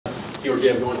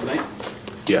Georgiev going tonight?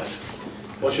 Yes.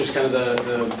 What's just kind of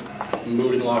the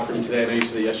mood in the locker room today? I know you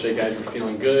said that yesterday guys were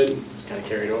feeling good. It's kind of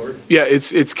carried over. Yeah,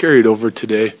 it's carried over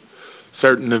today.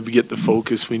 Starting to get the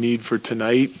focus we need for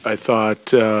tonight. I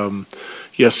thought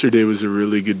yesterday was a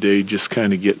really good day, just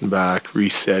kind of getting back,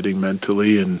 resetting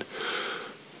mentally, and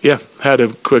yeah, had a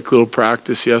quick little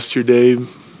practice yesterday,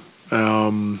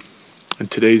 and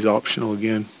today's optional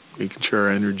again, making sure our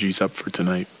energy's up for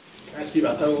tonight. Can I ask you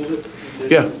about that a little bit?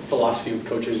 There's Yeah. philosophy with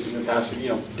coaches in the past,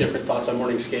 different thoughts on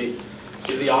morning skate.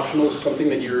 Is the optional something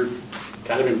that you're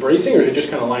kind of embracing, or is it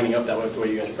just kind of lining up that way with the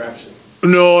way you guys are practicing?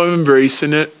 No, I'm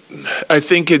embracing it. I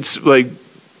think it's like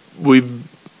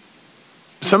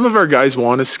some of our guys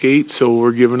want to skate, so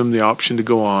we're giving them the option to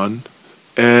go on.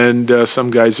 And some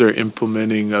guys are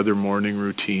implementing other morning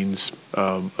routines.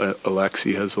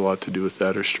 Alexi has a lot to do with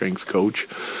that, our strength coach.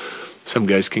 Some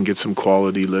guys can get some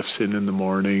quality lifts in the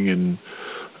morning, and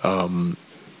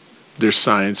there's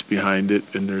science behind it,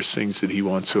 and there's things that he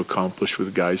wants to accomplish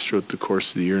with guys throughout the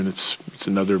course of the year. And it's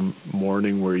another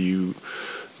morning where you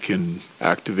can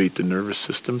activate the nervous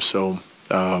system. So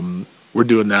we're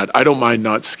doing that. I don't mind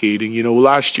not skating.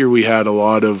 Last year we had a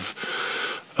lot of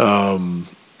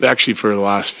actually, for the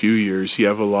last few years, you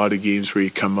have a lot of games where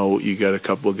you come out, you got a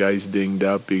couple of guys dinged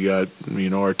up, you got,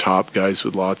 our top guys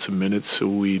with lots of minutes, so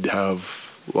we'd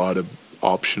have a lot of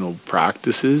optional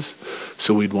practices.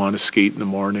 So we'd want to skate in the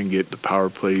morning, get the power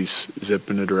plays,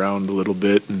 zipping it around a little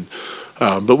bit. And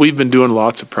but we've been doing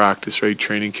lots of practice, right?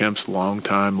 Training camp's a long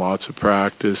time, lots of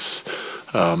practice.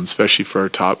 Especially for our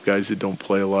top guys that don't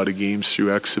play a lot of games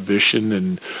through exhibition,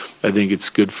 and I think it's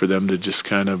good for them to just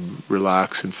kind of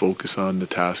relax and focus on the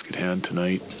task at hand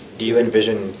tonight. Do you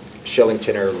envision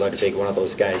Shillington or Ludwig, one of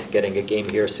those guys, getting a game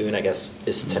here soon? I guess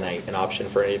is tonight an option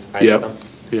for either of them?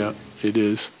 Yeah, it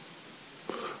is.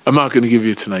 I'm not going to give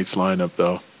you tonight's lineup,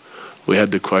 though. We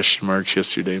had the question marks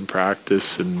yesterday in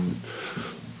practice, and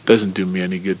it doesn't do me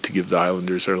any good to give the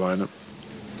Islanders our lineup.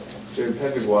 Jared,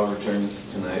 Patrick Waugh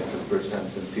returns tonight for the first time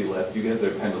since he left. You guys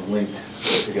are kind of linked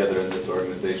together in this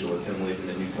organization with him leaving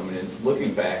and you coming in.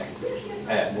 Looking back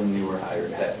at when you were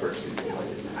hired that first season,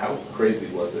 how crazy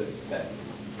was it, that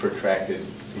protracted,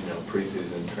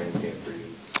 preseason training camp for you?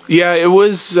 Yeah, it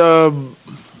was. Well,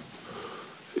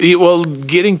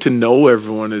 getting to know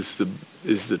everyone is the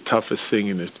toughest thing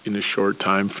in a short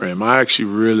time frame. I actually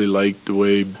really liked the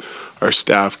way our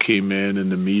staff came in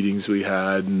and the meetings we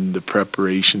had and the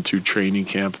preparation through training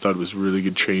camp. I thought it was a really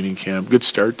good training camp. Good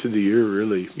start to the year,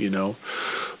 really, It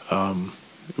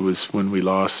was when we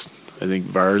lost, I think,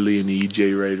 Varley and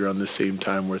EJ right around the same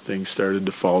time where things started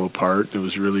to fall apart. It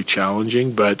was really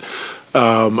challenging. But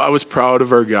I was proud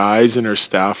of our guys and our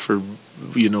staff for,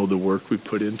 the work we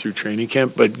put in through training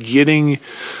camp. But getting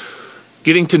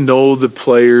to know the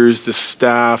players, the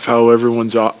staff, how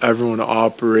everyone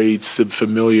operates, the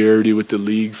familiarity with the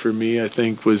league for me, I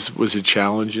think was a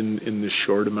challenge in this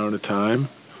short amount of time.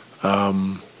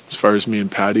 As far as me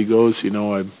and Patty goes,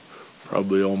 I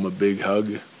probably owe him a big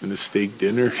hug and a steak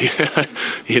dinner.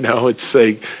 It's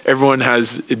like everyone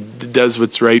does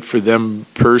what's right for them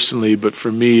personally, but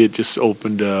for me, it just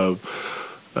opened a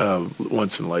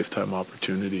once-in-a-lifetime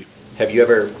opportunity. Have you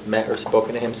ever met or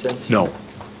spoken to him since? No.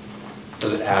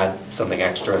 Does it add something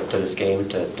extra to this game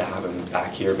to have him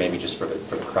back here, maybe just for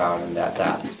the crowd and that?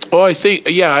 Oh, I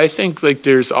think like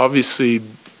there's obviously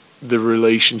the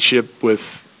relationship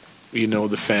with,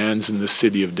 the fans in the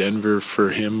city of Denver for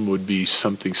him would be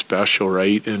something special,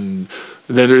 right? And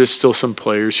then there's still some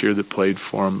players here that played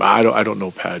for him. I don't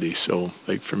know Patty, so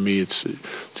like for me, it's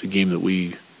a game that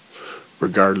we,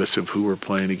 regardless of who we're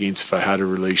playing against, if I had a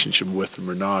relationship with him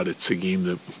or not, it's a game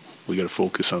that we got to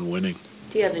focus on winning.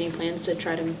 Do you have any plans to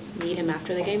try to meet him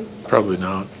after the game? Probably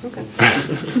not. Okay.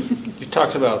 You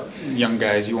talked about young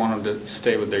guys, you want them to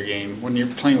stay with their game. When you're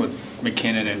playing with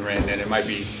McKinnon and Randon, it might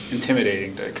be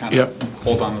intimidating to kind of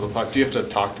hold on to the puck. Do you have to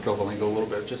talk to Kovalenko a little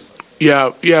bit?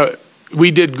 Yeah,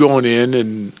 we did going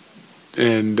in,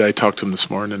 and I talked to him this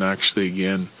morning actually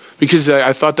again, because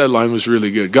I thought that line was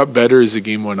really good. Got better as the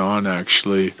game went on,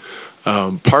 actually.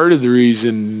 Part of the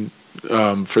reason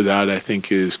for that, I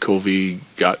think, is Covey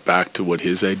got back to what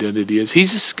his identity is.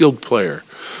 He's a skilled player,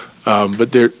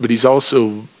 but he's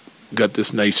also got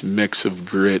this nice mix of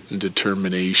grit and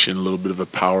determination, a little bit of a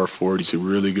power forward. He's a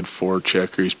really good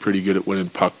forechecker. He's pretty good at winning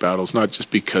puck battles, not just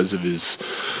because of his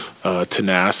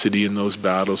tenacity in those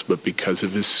battles, but because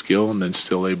of his skill, and then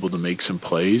still able to make some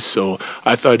plays. So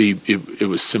I thought it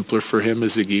was simpler for him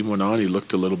as the game went on. He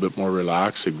looked a little bit more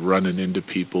relaxed, like running into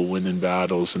people, winning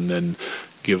battles, and then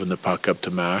giving the puck up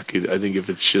to Mac. I think if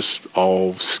it's just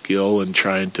all skill and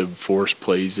trying to force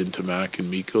plays into Mac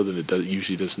and Mikko, then it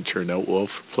usually doesn't turn out well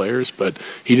for players. But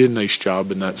he did a nice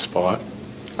job in that spot.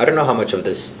 I don't know how much of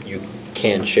this you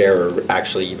can share or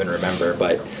actually even remember,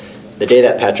 but the day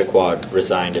that Patrick Waugh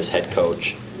resigned as head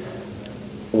coach,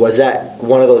 was that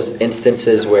one of those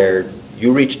instances where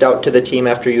you reached out to the team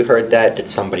after you heard that? Did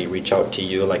somebody reach out to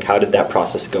you? Like, how did that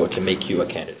process go to make you a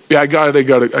candidate? Yeah, I got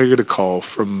a call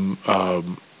from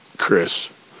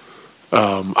Chris.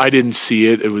 I didn't see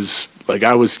it. It was like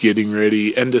I was getting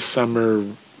ready. End of summer,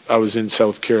 I was in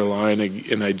South Carolina,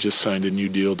 and I just signed a new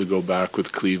deal to go back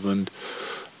with Cleveland.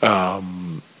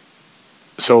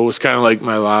 So it was kind of like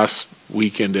my last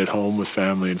weekend at home with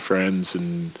family and friends,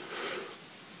 and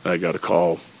I got a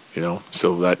call.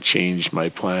 So that changed my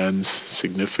plans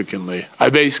significantly. I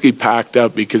basically packed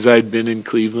up because I'd been in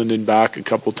Cleveland and back a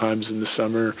couple times in the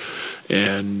summer,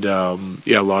 and a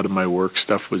lot of my work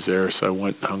stuff was there. So I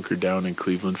went and hunkered down in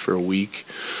Cleveland for a week,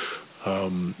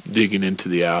 digging into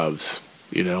the Avs,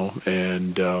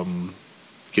 and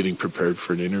getting prepared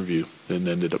for an interview, and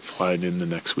ended up flying in the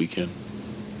next weekend.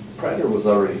 Prater was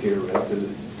already here, right?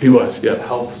 Did He was, yeah. it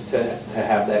help to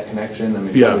have that connection? I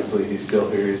mean, Yeah. obviously he's still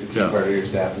here. He's a key part of your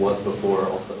staff. Was before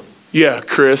also. Yeah,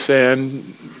 Chris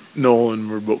and Nolan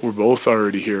were both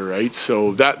already here, right?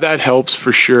 So that helps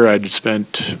for sure. I'd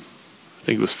spent, I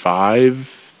think it was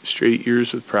 5 straight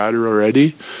years with Prater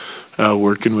already,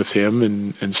 working with him,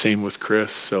 and same with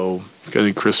Chris. So I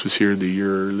think Chris was here the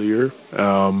year earlier.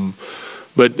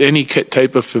 But any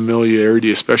type of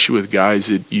familiarity, especially with guys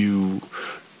that you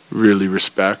really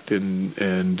respect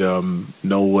and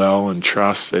know well and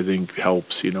trust, I think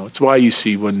helps. It's why you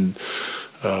see when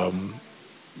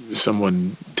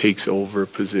someone takes over a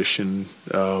position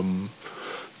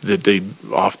that they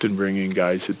often bring in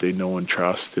guys that they know and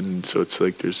trust, and so it's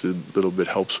like there's a little bit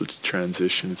helps with the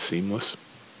transition. It's seamless.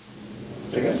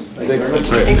 Thanks.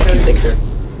 Thanks, Coach.